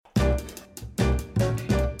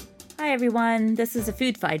Hi, everyone. This is a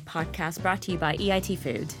Food Fight podcast brought to you by EIT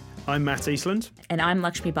Food. I'm Matt Eastland. And I'm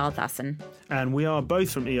Lukxmi Baldasan. And we are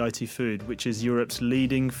both from EIT Food, which is Europe's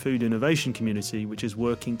leading food innovation community, which is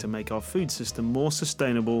working to make our food system more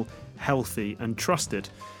sustainable, healthy and trusted.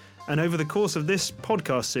 And over the course of this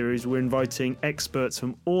podcast series, we're inviting experts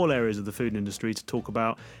from all areas of the food industry to talk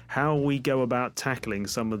about how we go about tackling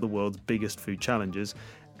some of the world's biggest food challenges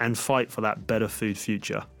and fight for that better food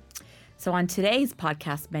future. So on today's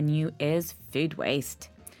podcast menu is food waste.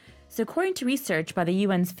 So according to research by the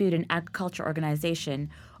UN's Food and Agriculture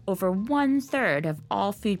Organization, over 1/3 of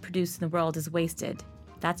all food produced in the world is wasted.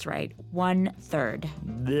 That's right, 1/3.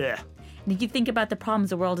 Yeah. And if you think about the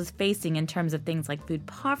problems the world is facing in terms of things like food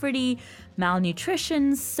poverty,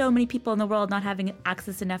 malnutrition, so many people in the world not having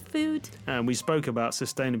access to enough food. And we spoke about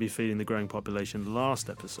sustainably feeding the growing population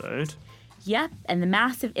last episode. Yep, and the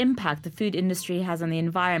massive impact the food industry has on the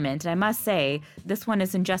environment. And I must say, this one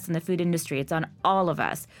isn't just in the food industry, it's on all of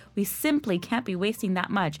us. We simply can't be wasting that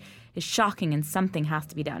much. It's shocking and something has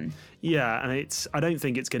to be done. Yeah, and I don't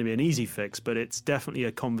think it's going to be an easy fix, but it's definitely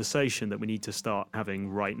a conversation that we need to start having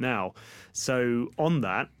right now. So on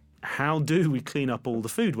that, how do we clean up all the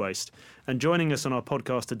food waste? And joining us on our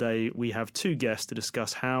podcast today, we have two guests to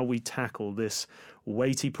discuss how we tackle this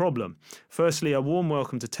weighty problem. Firstly, a warm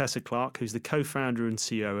welcome to Tessa Clarke, who's the co-founder and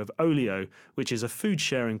CEO of OLIO, which is a food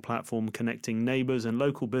sharing platform connecting neighbours and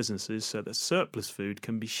local businesses so that surplus food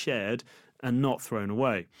can be shared and not thrown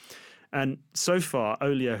away. And so far,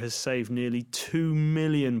 OLIO has saved nearly 2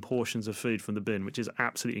 million portions of food from the bin, which is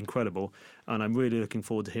absolutely incredible. And I'm really looking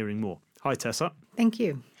forward to hearing more. Hi, Tessa. Thank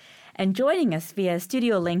you. And joining us via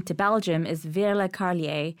studio link to Belgium is Veerle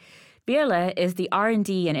Carlier. Veerle is the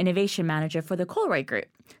R&D and Innovation Manager for the Colruyt Group.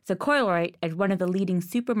 So Colruyt is one of the leading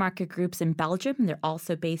supermarket groups in Belgium. They're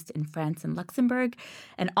also based in France and Luxembourg,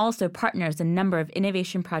 and also partners in a number of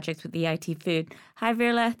innovation projects with EIT Food. Hi,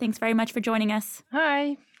 Veerle. Thanks very much for joining us.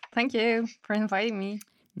 Hi. Thank you for inviting me.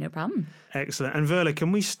 No problem. Excellent. And Veerle,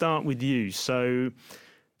 can we start with you? So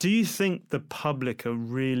do you think the public are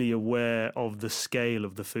really aware of the scale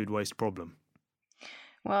of the food waste problem?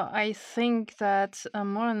 Well, I think that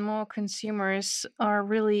more and more consumers are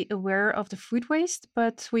really aware of the food waste,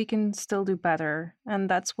 but we can still do better. And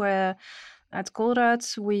that's where at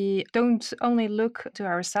Colruyt, we don't only look to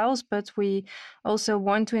ourselves, but we also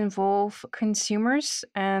want to involve consumers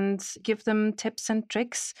and give them tips and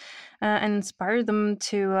tricks and inspire them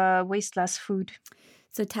to waste less food.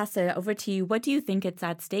 So Tessa, over to you. What do you think it's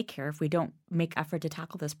at stake here if we don't make effort to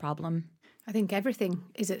tackle this problem? I think everything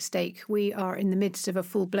is at stake. We are in the midst of a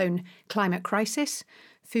full-blown climate crisis.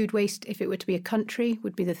 Food waste, if it were to be a country,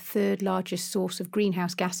 would be the third largest source of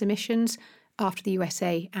greenhouse gas emissions after the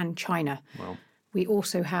USA and China. Wow. We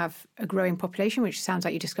also have a growing population, which sounds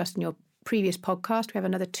like you discussed in your previous podcast. We have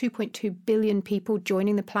another 2.2 billion people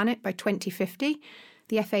joining the planet by 2050.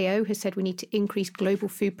 The FAO has said we need to increase global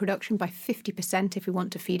food production by 50% if we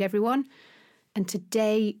want to feed everyone. And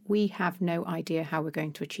today we have no idea how we're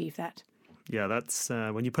going to achieve that. Yeah, that's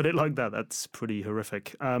when you put it like that, that's pretty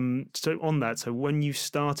horrific. So on that, so when you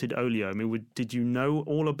started OLIO, I mean, did you know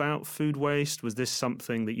all about food waste? Was this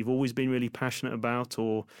something that you've always been really passionate about,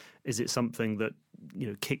 or is it something that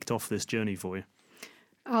kicked off this journey for you?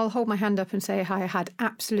 I'll hold my hand up and say I had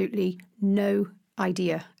absolutely no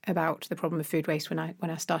idea about the problem of food waste when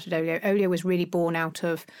I started OLIO. OLIO was really born out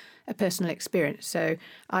of a personal experience. So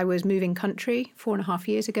I was moving country 4.5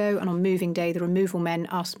 years ago, and on moving day, the removal men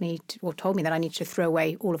told me that I needed to throw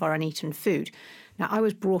away all of our uneaten food. Now, I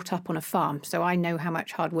was brought up on a farm, so I know how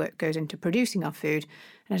much hard work goes into producing our food.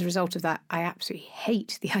 And as a result of that, I absolutely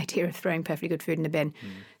hate the idea of throwing perfectly good food in the bin.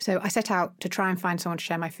 So I set out to try and find someone to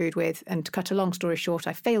share my food with. And to cut a long story short,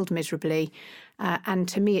 I failed miserably. And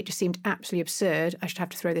to me, it just seemed absolutely absurd. I should have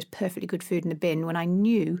to throw this perfectly good food in the bin when I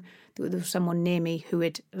knew that there was someone near me who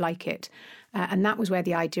would like it. And that was where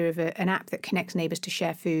the idea of an app that connects neighbours to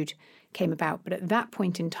share food came about. But at that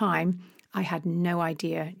point in time, I had no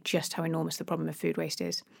idea just how enormous the problem of food waste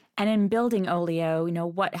is. And in building OLIO,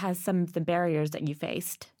 what has some of the barriers that you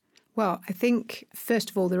faced? Well, I think, first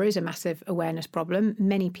of all, there is a massive awareness problem.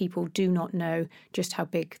 Many people do not know just how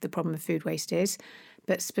big the problem of food waste is.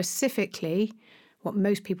 But specifically, what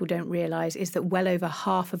most people don't realise is that well over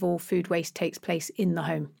half of all food waste takes place in the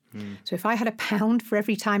home. So if I had £1 for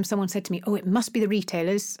every time someone said to me, oh, it must be the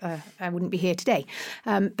retailers, I wouldn't be here today.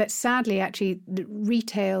 But sadly, actually, the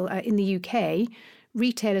retail in the UK,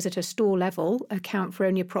 retailers at a store level account for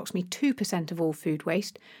only approximately 2% of all food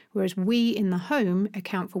waste, whereas we in the home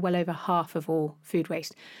account for well over half of all food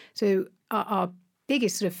waste. So our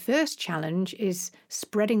biggest sort of first challenge is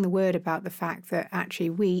spreading the word about the fact that actually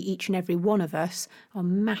we, each and every one of us, are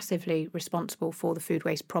massively responsible for the food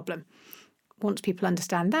waste problem. Once people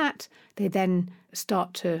understand that, they then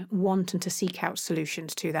start to want and to seek out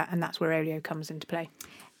solutions to that, and that's where OLIO comes into play.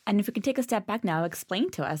 And if we can take a step back now,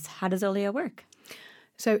 explain to us, how does OLIO work?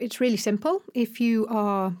 So it's really simple. If you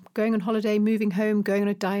are going on holiday, moving home, going on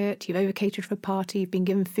a diet, you've overcatered for a party, you've been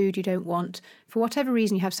given food you don't want, for whatever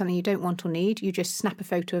reason you have something you don't want or need, you just snap a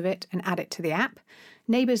photo of it and add it to the app.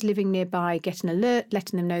 Neighbours living nearby get an alert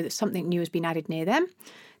letting them know that something new has been added near them.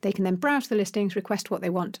 They can then browse the listings, request what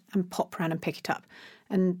they want and pop round and pick it up.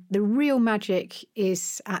 And the real magic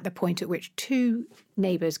is at the point at which two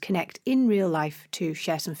neighbours connect in real life to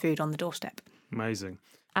share some food on the doorstep. Amazing.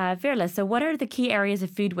 Veerle, so what are the key areas of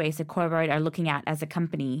food waste that Colruyt are looking at as a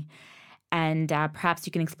company? And perhaps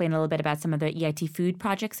you can explain a little bit about some of the EIT food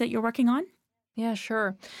projects that you're working on? Yeah,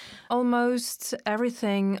 sure. Almost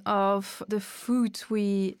everything of the food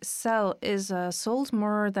we sell is sold.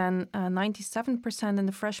 More than 97% in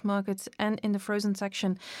the fresh markets and in the frozen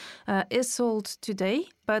section is sold today.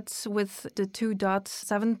 But with the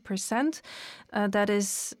 2.7% that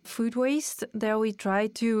is food waste, there we try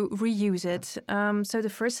to reuse it. So the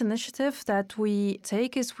first initiative that we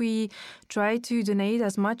take is we try to donate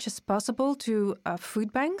as much as possible to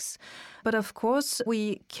food banks. But of course,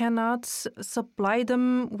 we cannot supply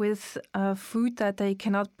them with food that they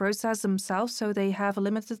cannot process themselves, so they have a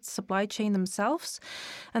limited supply chain themselves.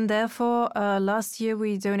 And therefore, last year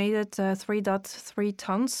we donated 3.3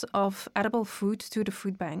 tons of edible food to the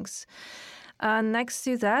food banks. Next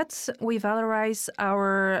to that, we valorize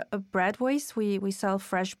our bread waste. We sell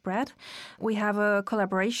fresh bread. We have a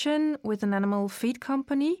collaboration with an animal feed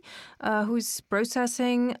company who's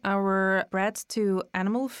processing our bread to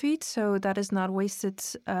animal feed, so that is not wasted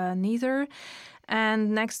neither.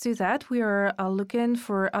 And next to that, we are looking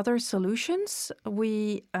for other solutions.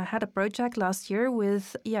 We had a project last year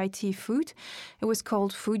with EIT Food. It was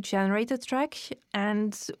called Food Generated Track.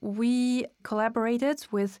 And we collaborated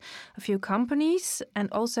with a few companies and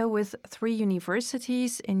also with 3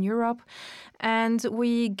 universities in Europe. And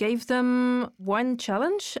we gave them one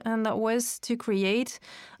challenge, and that was to create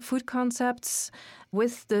food concepts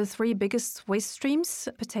with the 3 biggest waste streams,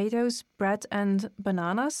 potatoes, bread and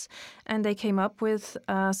bananas. And they came up with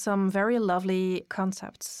some very lovely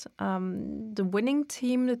concepts. The winning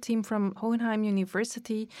team, the team from Hohenheim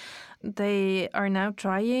University, they are now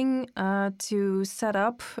trying to set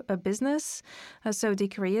up a business. So they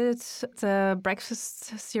created the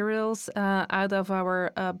breakfast cereals out of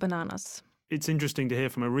our bananas. It's interesting to hear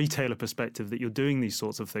from a retailer perspective that you're doing these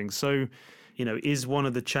sorts of things. So, is one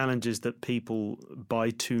of the challenges that people buy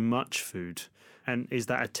too much food? And is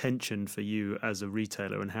that a tension for you as a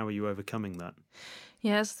retailer, and how are you overcoming that?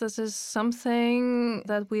 Yes, this is something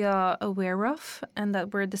that we are aware of and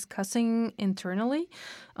that we're discussing internally.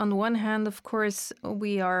 On the one hand, of course,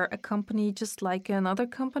 we are a company just like another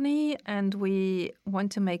company and we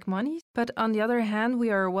want to make money. But on the other hand, we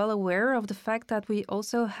are well aware of the fact that we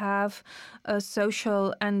also have a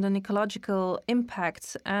social and an ecological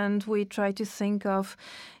impact. And we try to think of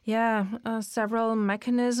several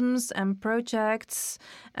mechanisms and projects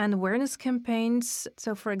and awareness campaigns.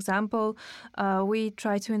 So, for example, we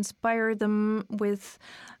try to inspire them with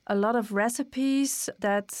a lot of recipes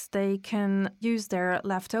that they can use their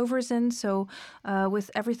leftovers in. So with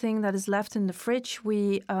everything that is left in the fridge,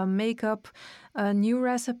 we make up new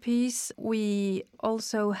recipes. We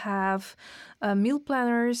also have meal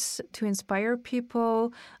planners to inspire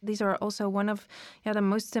people. These are also one of the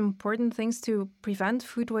most important things to prevent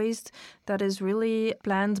food waste. That is really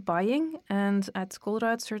planned buying. And at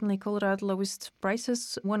Colruyt, certainly Colruyt lowest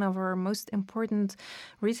prices, one of our most important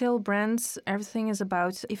retail brands. Everything is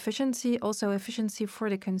about efficiency, also efficiency for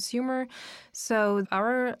the consumer. So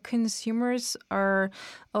our consumers are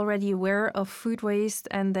already aware of food waste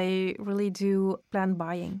and they really do plan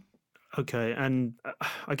buying. Okay, and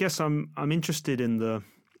I guess I'm interested in the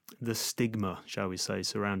stigma, shall we say,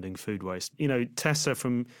 surrounding food waste. Tessa,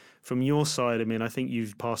 from your side, I think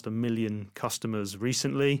you've passed 1 million customers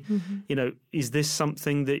recently. Mm-hmm. Is this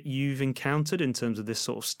something that you've encountered in terms of this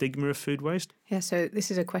sort of stigma of food waste? Yeah, so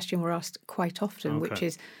this is a question we're asked quite often, which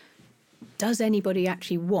is, does anybody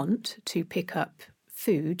actually want to pick up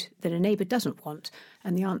food that a neighbour doesn't want?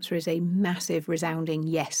 And the answer is a massive resounding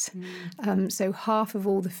yes. So half of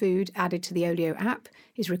all the food added to the OLIO app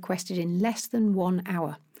is requested in less than 1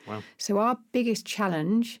 hour. Wow. So our biggest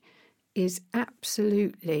challenge is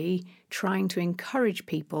absolutely trying to encourage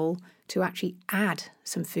people to actually add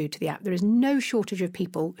some food to the app. There is no shortage of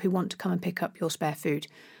people who want to come and pick up your spare food.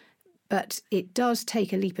 But it does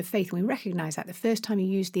take a leap of faith, and we recognise that. The first time you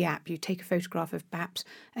use the app, you take a photograph of perhaps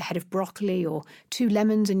a head of broccoli or 2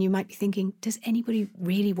 lemons, and you might be thinking, does anybody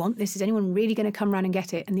really want this? Is anyone really going to come round and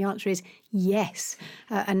get it? And the answer is yes.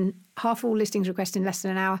 And half all listings request in less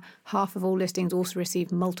than an hour. Half of all listings also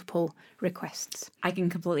receive multiple requests. I can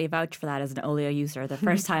completely vouch for that as an OLIO user. The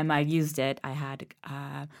first time I used it, I had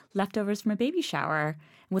leftovers from a baby shower.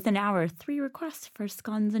 Within an hour, 3 requests for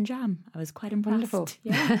scones and jam. I was quite impressed. Wonderful.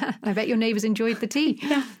 Yeah. I bet your neighbours enjoyed the tea.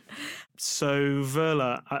 Yeah. So,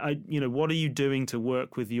 Veerle, what are you doing to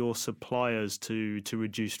work with your suppliers to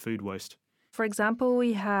reduce food waste? For example,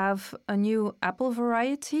 we have a new apple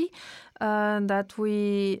variety that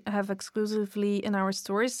we have exclusively in our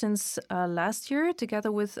stores since last year,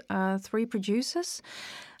 together with 3 producers.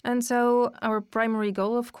 And so our primary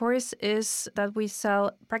goal, of course, is that we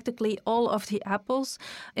sell practically all of the apples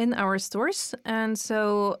in our stores. And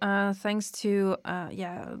so thanks to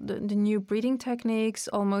the new breeding techniques,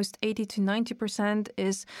 almost 80 to 90%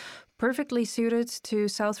 is perfectly suited to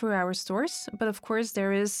sell through our stores. But of course,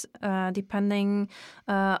 there is, depending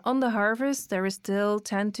on the harvest, there is still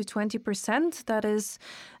 10 to 20% that is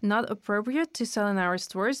not appropriate to sell in our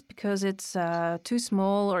stores because it's too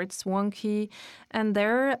small or it's wonky. And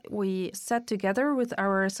there we sat together with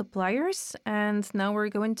our suppliers, and now we're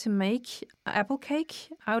going to make apple cake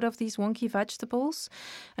out of these wonky vegetables,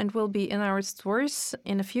 and will be in our stores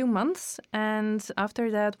in a few months. And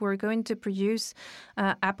after that, we're going to produce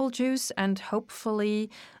apple juice, and hopefully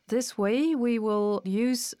this way we will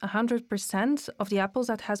use 100% of the apples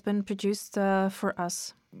that has been produced for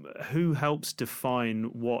us. Who helps define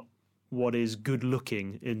what is good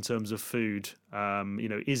looking in terms of food?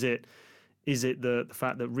 Is it the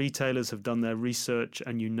fact that retailers have done their research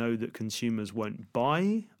and you know that consumers won't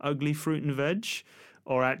buy ugly fruit and veg?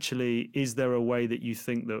 Or actually, is there a way that you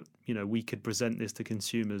think that we could present this to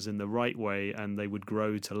consumers in the right way and they would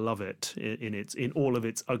grow to love it in all of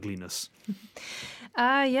its ugliness?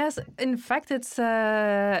 Yes, in fact, it's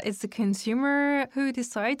the consumer who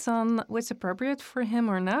decides on what's appropriate for him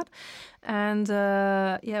or not, and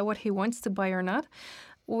what he wants to buy or not.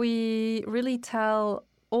 We really tell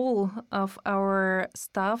all of our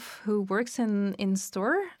staff who works in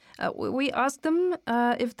store. We ask them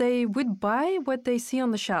if they would buy what they see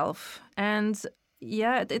on the shelf. And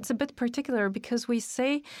yeah, it's a bit particular because we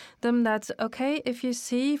say them that, okay, if you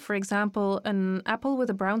see, for example, an apple with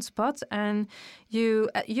a brown spot and you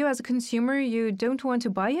as a consumer, you don't want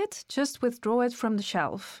to buy it, just withdraw it from the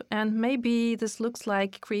shelf. And maybe this looks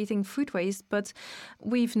like creating food waste, but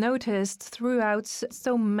we've noticed throughout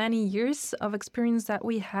so many years of experience that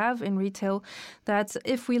we have in retail that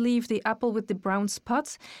if we leave the apple with the brown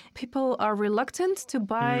spot, people are reluctant to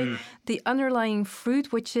buy the underlying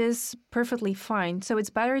fruit, which is perfectly fine. So it's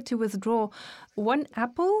better to withdraw one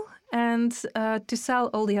apple and to sell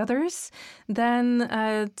all the others than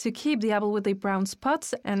to keep the apple with the brown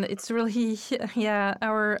spots. And it's really,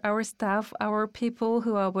 our staff, our people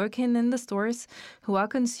who are working in the stores, who are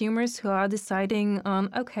consumers, who are deciding on,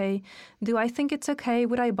 okay, do I think it's okay?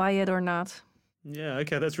 Would I buy it or not? Yeah,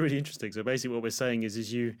 okay, that's really interesting. So basically what we're saying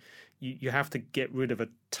is you have to get rid of a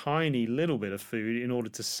tiny little bit of food in order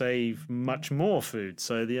to save much more food.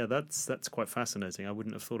 So yeah, that's quite fascinating. I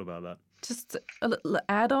wouldn't have thought about that. Just a little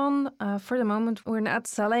add-on. For the moment, we're not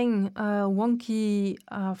selling wonky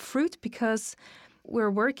fruit because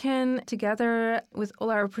we're working together with all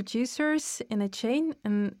our producers in a chain,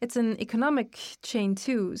 and it's an economic chain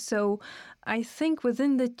too. So I think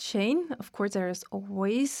within the chain, of course, there is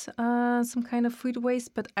always some kind of food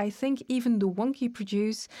waste, but I think even the wonky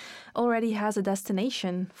produce already has a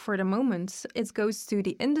destination for the moment. It goes to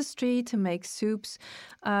the industry to make soups,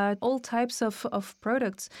 all types of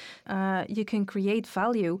products. You can create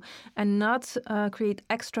value and not create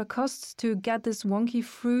extra costs to get this wonky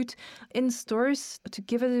fruit in stores to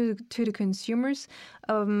give it to the consumers.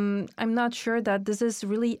 I'm not sure that this is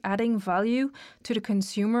really adding value to the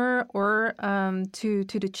consumer or to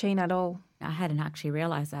the chain at all. I hadn't actually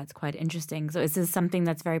realized that. It's quite interesting. So is this something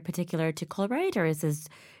that's very particular to Colruyt, or is this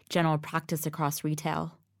general practice across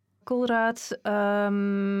retail? Colruyt,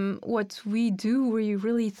 what we do, we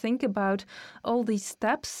really think about all these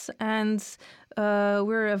steps, and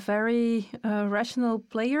we're a very rational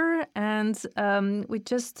player, and we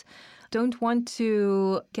just don't want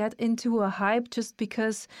to get into a hype just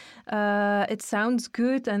because it sounds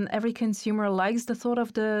good and every consumer likes the thought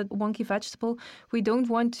of the wonky vegetable. We don't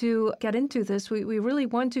want to get into this. We really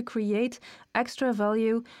want to create extra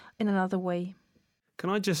value in another way. Can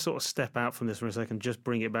I just sort of step out from this for a second, just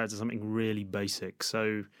bring it back to something really basic?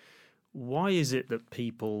 So why is it that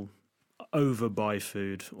people overbuy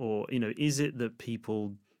food? Or, is it that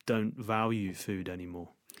people don't value food anymore?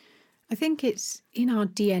 I think it's in our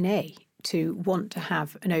DNA to want to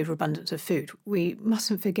have an overabundance of food. We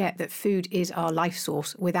mustn't forget that food is our life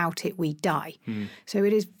source. Without it, we die. So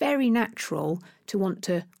it is very natural to want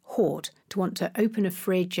to hoard, to want to open a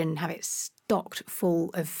fridge and have it stocked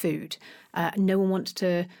full of food. No one wants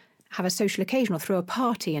to have a social occasion or throw a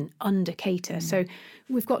party and under-cater. So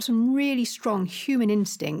we've got some really strong human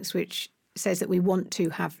instincts which says that we want to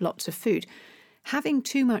have lots of food. Having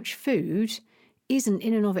too much food isn't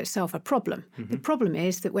in and of itself a problem. The problem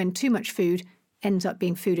is that when too much food ends up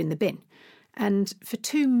being food in the bin. And for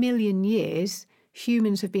 2 million years,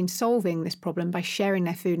 humans have been solving this problem by sharing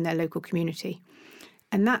their food in their local community.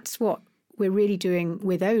 And that's what we're really doing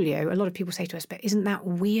with OLIO. A lot of people say to us, but isn't that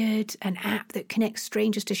weird, an app that connects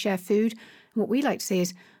strangers to share food? And what we like to say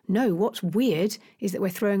is, no, what's weird is that we're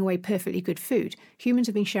throwing away perfectly good food. Humans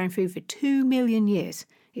have been sharing food for 2 million years.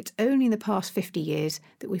 It's only in the past 50 years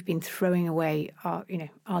that we've been throwing away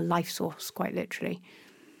our life source, quite literally.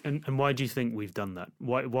 And why do you think we've done that?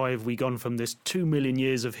 Why have we gone from this 2 million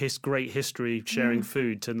years of great history sharing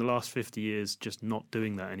food to in the last 50 years just not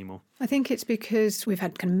doing that anymore? I think it's because we've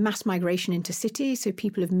had kind of mass migration into cities, so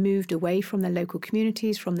people have moved away from their local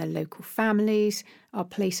communities, from their local families. Our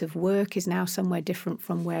place of work is now somewhere different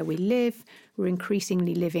from where we live. We're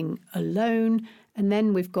increasingly living alone. And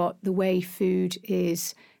then we've got the way food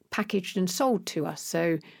is packaged and sold to us.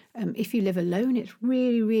 So if you live alone, it's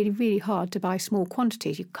really, really, really hard to buy small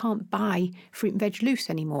quantities. You can't buy fruit and veg loose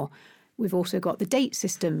anymore. We've also got the date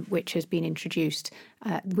system, which has been introduced,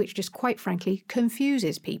 which just quite frankly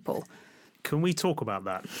confuses people. Can we talk about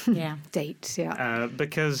that? Yeah. Dates, yeah.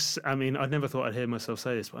 Because, I mean, I never thought I'd hear myself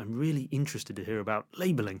say this, but I'm really interested to hear about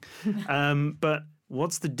labelling. But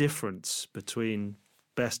what's the difference between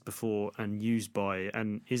best before and used by?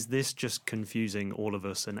 And is this just confusing all of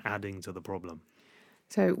us and adding to the problem?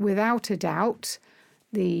 So without a doubt,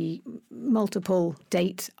 the multiple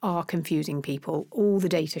dates are confusing people. All the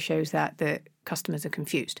data shows that customers are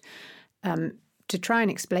confused. To try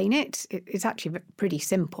and explain it, it's actually pretty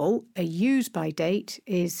simple. A use-by date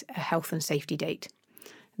is a health and safety date.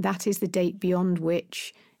 That is the date beyond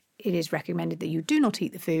which it is recommended that you do not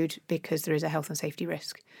eat the food because there is a health and safety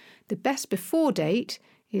risk. The best before date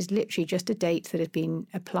is literally just a date that has been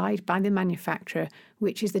applied by the manufacturer,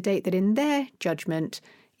 which is the date that in their judgment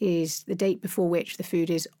is the date before which the food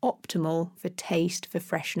is optimal for taste, for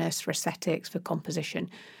freshness, for aesthetics, for composition.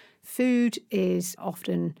 Food is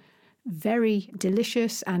often very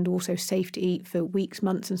delicious and also safe to eat for weeks,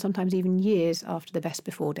 months, and sometimes even years after the best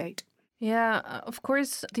before date. Yeah, of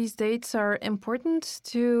course, these dates are important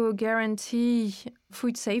to guarantee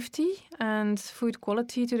food safety and food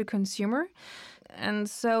quality to the consumer. And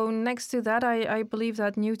so next to that, I believe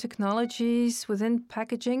that new technologies within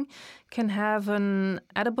packaging can have an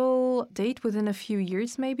edible date within a few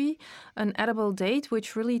years, maybe. An edible date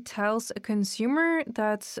which really tells a consumer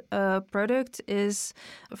that a product is,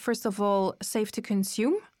 first of all, safe to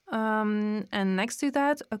consume. And next to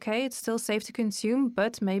that, okay, it's still safe to consume,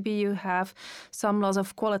 but maybe you have some loss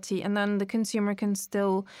of quality. And then the consumer can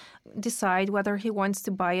still decide whether he wants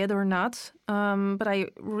to buy it or not. But I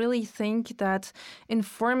really think that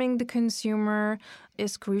informing the consumer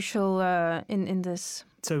is crucial in this.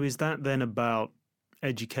 So is that then about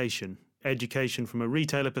education? Education from a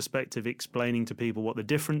retailer perspective, explaining to people what the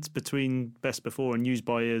difference between best before and used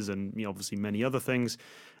by is, and obviously many other things,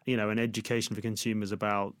 and education for consumers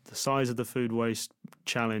about the size of the food waste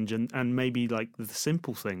challenge and maybe like the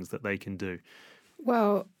simple things that they can do.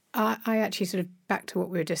 Well, I actually sort of back to what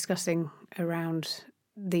we were discussing around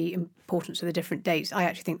the importance of the different dates. I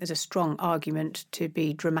actually think there's a strong argument to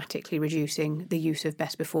be dramatically reducing the use of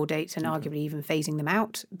best before dates and arguably even phasing them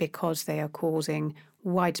out because they are causing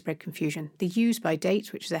widespread confusion. The use by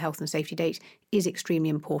dates, which is a health and safety date, is extremely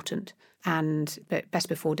important. But best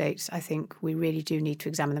before dates, I think we really do need to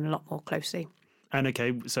examine them a lot more closely. And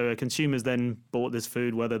okay, so consumers then bought this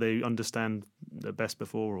food, whether they understand the best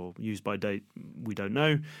before or used by date, we don't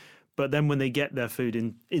know. But then when they get their food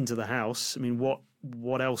into the house, I mean,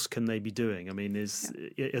 what else can they be doing? I mean,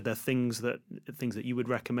 are there things that you would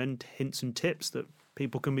recommend, hints and tips that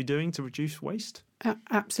people can be doing to reduce waste?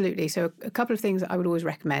 Absolutely. So a couple of things that I would always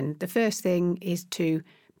recommend. The first thing is to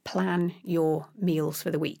plan your meals for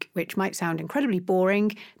the week, which might sound incredibly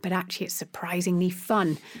boring, but actually it's surprisingly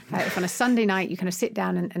fun. If on a Sunday night you kind of sit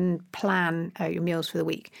down and plan your meals for the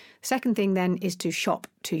week. The second thing then is to shop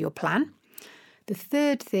to your plan. The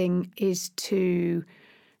third thing is to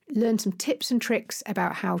learn some tips and tricks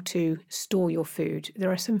about how to store your food.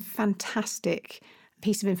 There are some fantastic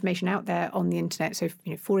pieces of information out there on the internet. So,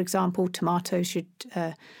 for example, tomatoes should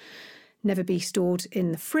never be stored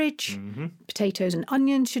in the fridge. Potatoes and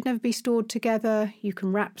onions should never be stored together. You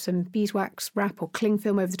can wrap some beeswax wrap or cling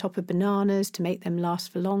film over the top of bananas to make them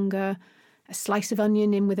last for longer. A slice of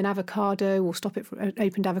onion in with an avocado will stop it from, an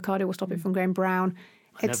opened avocado will stop it from going brown.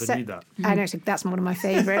 I never knew that. I know, so that's one of my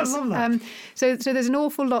favourites. I love that. So there's an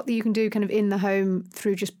awful lot that you can do kind of in the home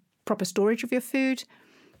through just proper storage of your food.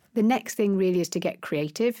 The next thing really is to get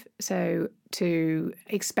creative. So to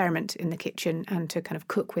experiment in the kitchen and to kind of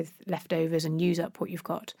cook with leftovers and use up what you've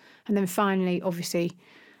got. And then finally, obviously,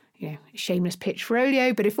 shameless pitch for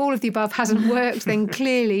OLIO, but if all of the above hasn't worked, then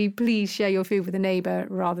clearly please share your food with a neighbour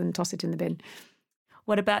rather than toss it in the bin.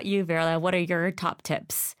 What about you, Veerle? What are your top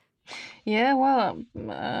tips? Yeah, well,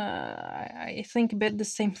 I think a bit the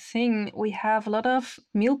same thing. We have a lot of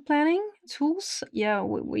meal planning tools. Yeah,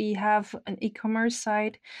 we have an e-commerce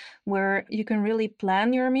site where you can really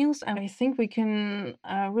plan your meals. And I think we can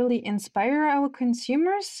really inspire our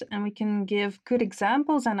consumers and we can give good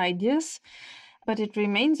examples and ideas. But it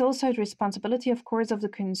remains also the responsibility, of course, of the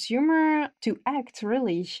consumer to act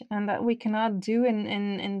really, and that we cannot do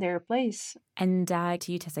in their place. And to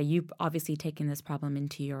you, Tessa, you've obviously taken this problem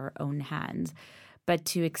into your own hands. But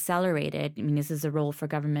to accelerate it, I mean, is this a role for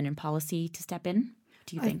government and policy to step in,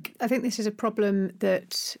 do you think? I think this is a problem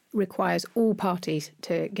that requires all parties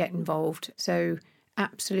to get involved. So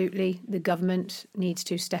absolutely, the government needs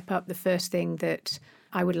to step up. The first thing that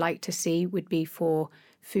I would like to see would be for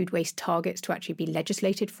food waste targets to actually be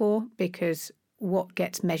legislated for, because what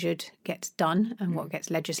gets measured gets done and what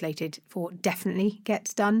gets legislated for definitely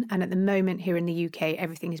gets done. And at the moment here in the UK,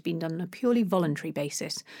 everything has been done on a purely voluntary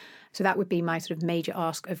basis. So that would be my sort of major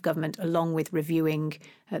ask of government, along with reviewing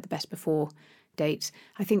the best before dates.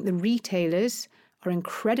 I think the retailers are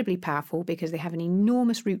incredibly powerful because they have an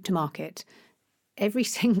enormous route to market. Every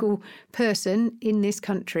single person in this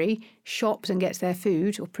country shops and gets their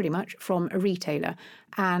food, or pretty much, from a retailer.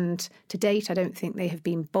 And to date, I don't think they have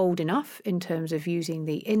been bold enough in terms of using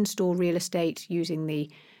the in-store real estate, using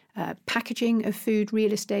the packaging of food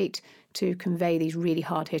real estate to convey these really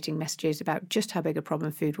hard-hitting messages about just how big a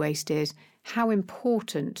problem food waste is, how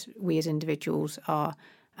important we as individuals are.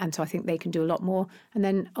 And so I think they can do a lot more. And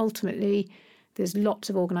then ultimately, there's lots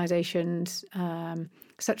of organisations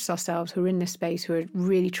such as ourselves who are in this space who are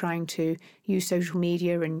really trying to use social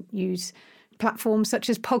media and use platforms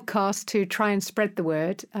such as podcasts to try and spread the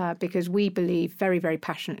word, because we believe very, very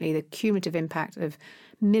passionately the cumulative impact of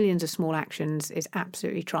millions of small actions is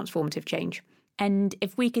absolutely transformative change. And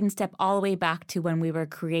if we can step all the way back to when we were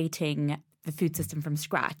creating the food system from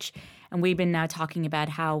scratch, and we've been now talking about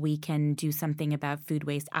how we can do something about food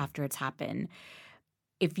waste after it's happened.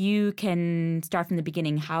 If you can start from the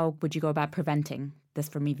beginning, how would you go about preventing this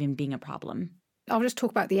from even being a problem? I'll just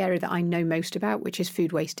talk about the area that I know most about, which is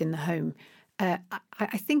food waste in the home.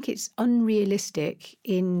 I think it's unrealistic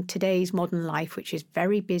in today's modern life, which is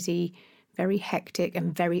very busy, very hectic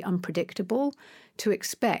and very unpredictable, to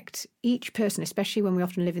expect each person, especially when we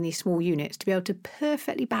often live in these small units, to be able to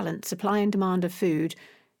perfectly balance supply and demand of food,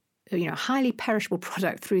 highly perishable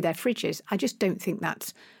product through their fridges. I just don't think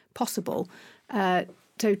that's possible.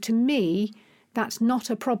 So to me, that's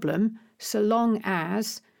not a problem so long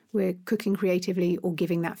as we're cooking creatively or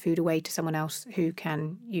giving that food away to someone else who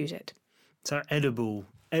can use it. So edible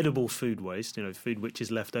food waste, food which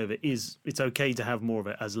is left over, it's okay to have more of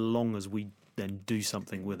it as long as we then do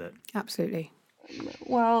something with it. Absolutely.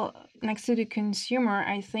 Well, next to the consumer,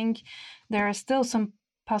 I think there are still some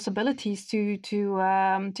possibilities to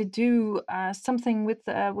do something with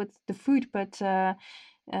the food, but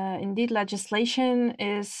indeed, legislation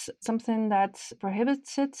is something that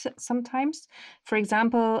prohibits it sometimes. For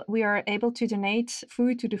example, we are able to donate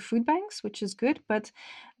food to the food banks, which is good, but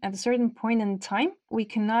at a certain point in time, we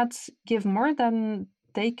cannot give more than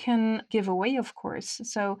they can give away, of course.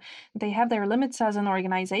 So they have their limits as an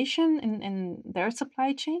organization in their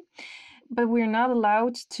supply chain, but we're not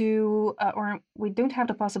allowed to, or we don't have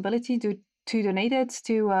the possibility to donate it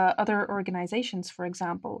to other organizations, for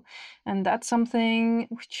example. And that's something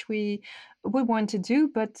which we would want to do,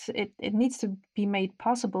 but it needs to be made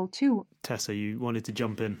possible too. Tessa, you wanted to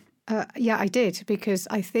jump in. Yeah, I did, because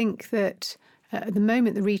I think that at the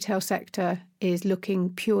moment the retail sector is looking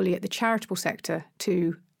purely at the charitable sector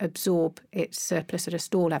to absorb its surplus at a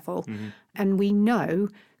store level. Mm-hmm. And we know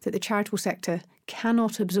that the charitable sector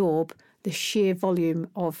cannot absorb the sheer volume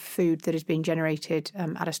of food that has been generated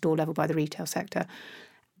at a store level by the retail sector.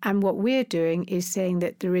 And what we're doing is saying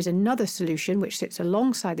that there is another solution which sits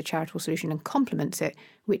alongside the charitable solution and complements it,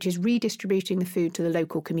 which is redistributing the food to the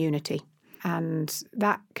local community. And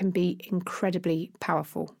that can be incredibly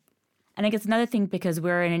powerful. And I guess another thing, because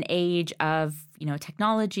we're in an age of,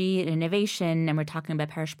 technology and innovation, and we're talking about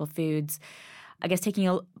perishable foods, I guess taking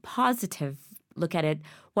a positive look at it,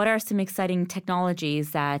 what are some exciting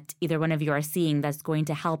technologies that either one of you are seeing that's going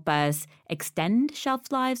to help us extend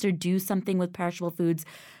shelf lives or do something with perishable foods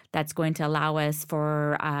that's going to allow us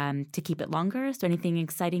to keep it longer? Is there anything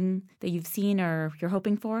exciting that you've seen or you're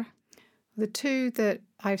hoping for? The two that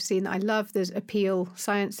I've seen that I love, there's Appeal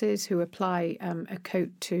Sciences, who apply a coat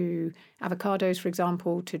to avocados, for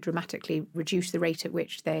example, to dramatically reduce the rate at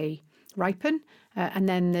which they ripen. And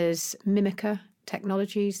then there's Mimica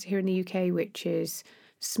Technologies here in the UK, which is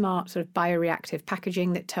smart sort of bioreactive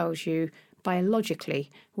packaging that tells you biologically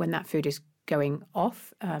when that food is going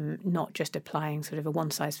off, not just applying sort of a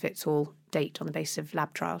one-size-fits-all date on the basis of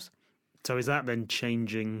lab trials. So is that then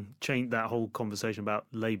change that whole conversation about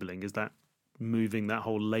labelling? Is that moving that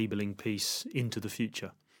whole labelling piece into the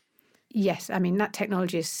future? Yes, I mean, that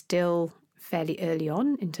technology is still fairly early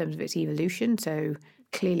on in terms of its evolution. So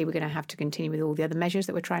clearly we're going to have to continue with all the other measures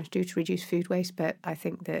that we're trying to do to reduce food waste. But I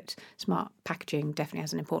think that smart packaging definitely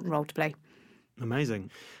has an important role to play.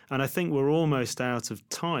 Amazing. And I think we're almost out of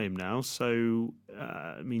time now. So,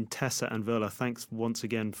 Tessa and Veerle, thanks once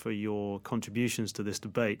again for your contributions to this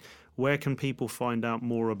debate. Where can people find out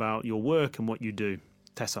more about your work and what you do?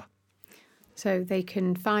 Tessa. So they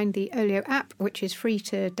can find the OLIO app, which is free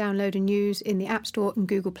to download and use in the App Store and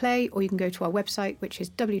Google Play, or you can go to our website, which is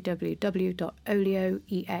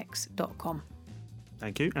www.olioex.com.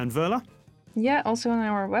 Thank you. And Veerle? Yeah, also on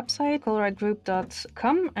our website,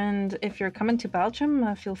 colruytgroup.com. And if you're coming to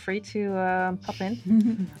Belgium, feel free to pop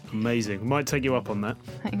in. Amazing. We might take you up on that.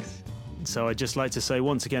 Thanks. So I'd just like to say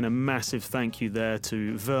once again a massive thank you there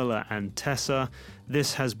to Veerle and Tessa.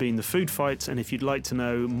 This has been The Food Fight, and if you'd like to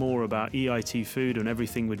know more about EIT Food and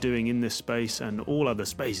everything we're doing in this space and all other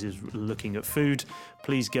spaces looking at food,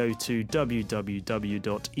 please go to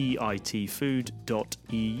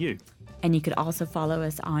www.eitfood.eu. And you could also follow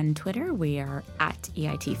us on Twitter. We are at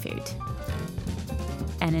EIT Food.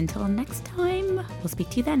 And until next time, we'll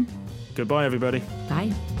speak to you then. Goodbye, everybody.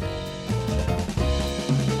 Bye.